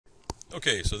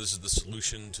Okay, so this is the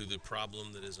solution to the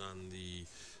problem that is on the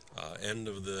end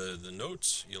of the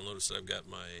notes. You'll notice that I've got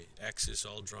my axis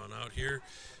all drawn out here.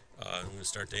 I'm going to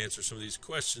start to answer some of these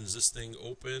questions. This thing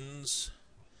opens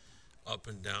up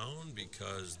and down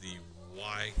because the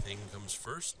y thing comes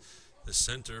first. The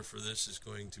center for this is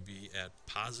going to be at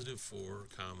 +4,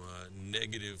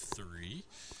 -3.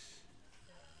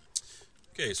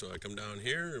 Okay, so I come down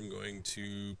here, I'm going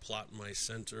to plot my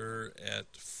center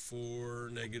at 4,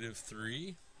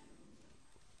 -3.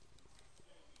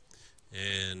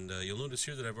 And you'll notice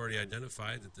here that I've already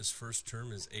identified that this first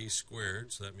term is a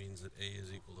squared, so that means that a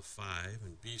is equal to 5,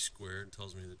 and b squared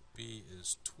tells me that b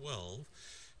is 12.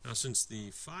 Now, since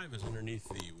the 5 is underneath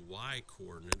the y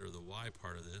coordinate, or the y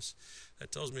part of this,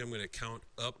 that tells me I'm going to count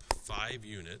up 5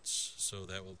 units, so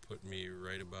that will put me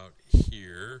right about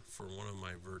here for one of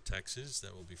my vertexes.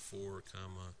 That will be 4,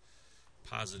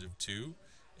 +2,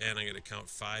 and I'm going to count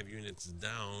 5 units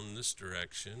down this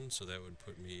direction, so that would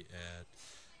put me at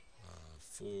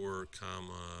 4,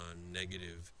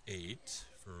 -8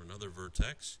 for another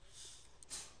vertex.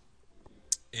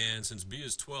 And since b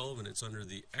is 12 and it's under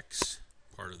the x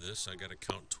part of this, I got to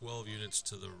count 12 units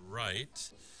to the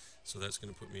right, so that's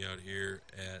going to put me out here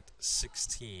at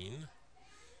 16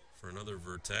 for another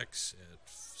vertex at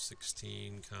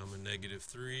 16,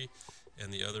 -3,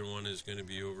 and the other one is going to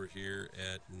be over here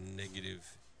at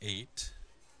 -8,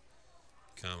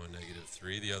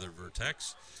 -3, the other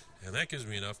vertex. And that gives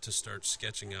me enough to start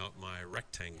sketching out my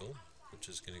rectangle, which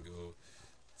is going to go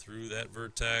through that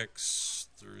vertex,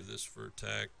 through this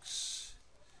vertex,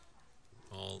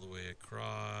 all the way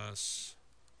across,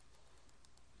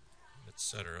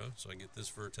 etc. So I get this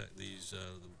vertex,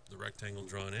 the rectangle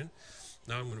drawn in.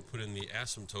 Now I'm going to put in the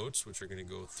asymptotes, which are going to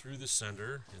go through the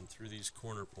center and through these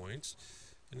corner points.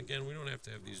 And again, we don't have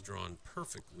to have these drawn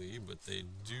perfectly, but they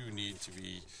do need to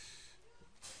be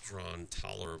drawn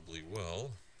tolerably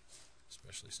well,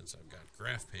 especially since I've got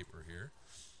graph paper here.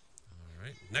 All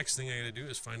right. Next thing I got to do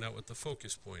is find out what the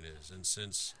focus point is, and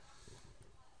since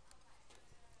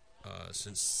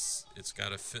it's got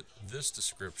to fit this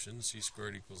description, c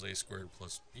squared equals a squared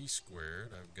plus b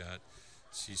squared, I've got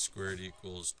c squared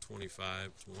equals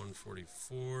 25 to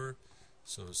 144,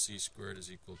 so c squared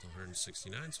is equal to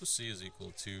 169, so c is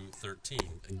equal to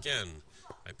 13. Again,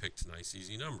 I picked nice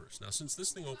easy numbers. Now, since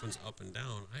this thing opens up and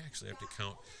down, I actually have to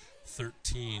count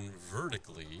 13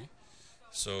 vertically,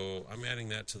 so I'm adding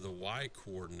that to the y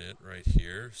coordinate right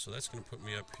here, so that's going to put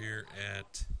me up here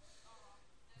at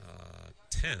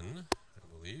 10, I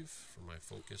believe, for my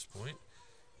focus point.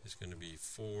 It's going to be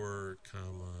 4,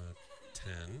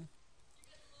 10.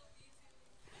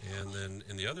 And then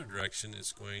in the other direction,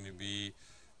 it's going to be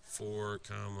 4,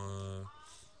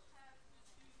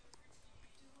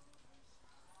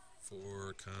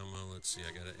 let's see,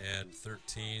 I got to add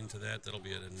 13 to that. That'll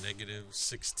be at a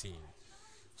 -16.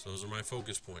 So those are my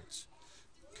focus points.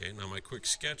 Okay, now my quick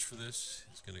sketch for this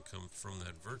is going to come from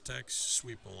that vertex,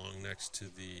 sweep along next to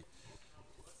the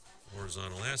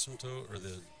horizontal asymptote, or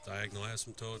the diagonal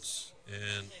asymptotes,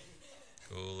 and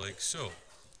go like so.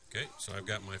 Okay, so I've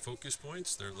got my focus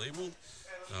points. They're labeled.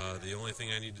 The only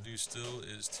thing I need to do still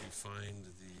is to find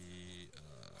the,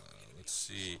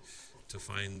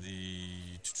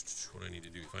 what I need to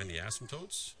do, find the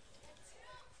asymptotes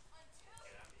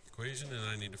equation, and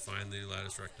I need to find the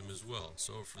lattice rectum as well.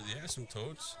 So for the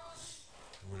asymptotes,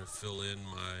 I'm going to fill in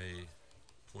my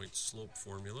point slope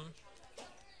formula.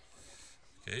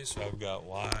 Okay, so I've got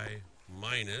y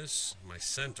minus my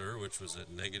center, which was at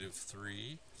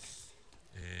 -3,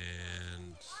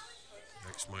 and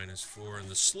x minus 4, and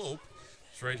the slope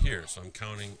is right here. So I'm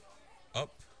counting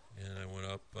up, and I went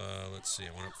up, I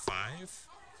went up 5,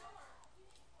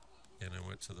 and I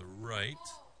went to the right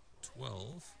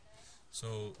 12.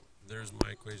 So there's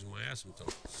my equation, my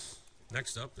asymptote.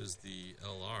 Next up is the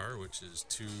LR, which is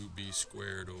 2b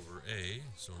squared over a.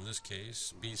 So in this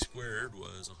case, b squared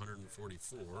was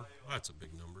 144. Well, that's a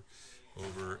big number.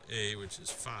 Over a, which is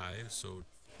 5. So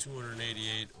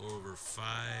 288 over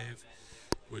 5,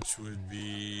 which would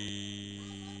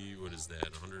be, what is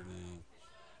that, 100 and,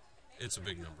 it's a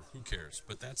big number. Who cares?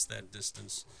 But that's that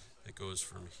distance that goes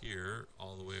from here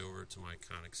all the way over to my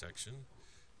conic section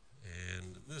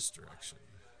and this direction.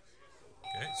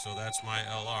 Okay, so that's my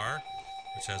LR,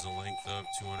 which has a length of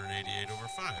 288 over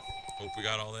 5. Hope we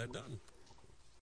got all that done.